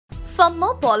For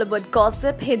more Bollywood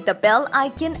gossip, hit the bell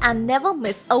icon and never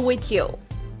miss a video.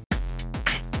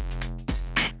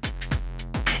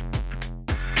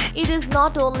 It is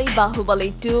not only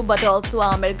Bahubali 2 but also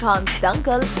Aamir Khan's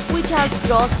Dangal, which has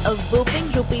grossed a whopping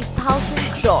 ₹1,000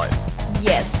 crores.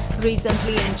 Yes,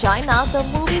 recently in China, the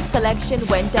movie's collection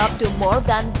went up to more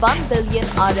than 1 billion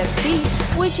RMB,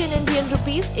 which in Indian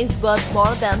rupees is worth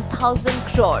more than 1,000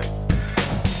 crores.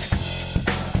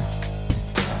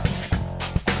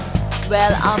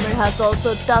 Well, Aamir has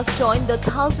also thus joined the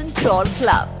 1,000 crore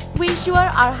club. We sure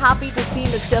are happy to see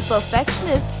Mr.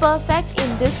 Perfectionist perfect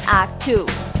in this act too.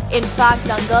 In fact,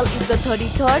 Dangal is the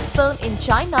 33rd film in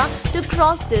China to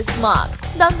cross this mark.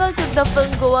 Dangal took the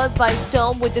filmgoers by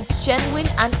storm with its genuine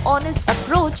and honest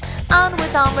approach and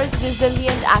with Aamir's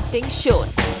resilient acting shown.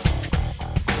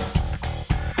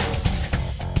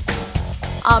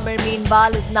 Aamir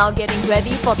meanwhile is now getting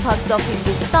ready for Thugs of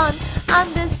Hindustan, and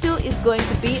this too is going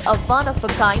to be a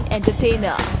one-of-a-kind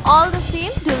entertainer. All the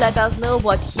same, do let us know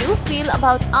what you feel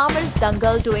about Aamir's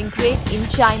Dangal doing great in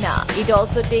China. It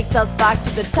also takes us back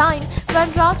to the time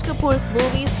when Raj Kapoor's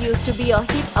movies used to be a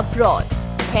hit abroad.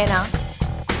 है ना?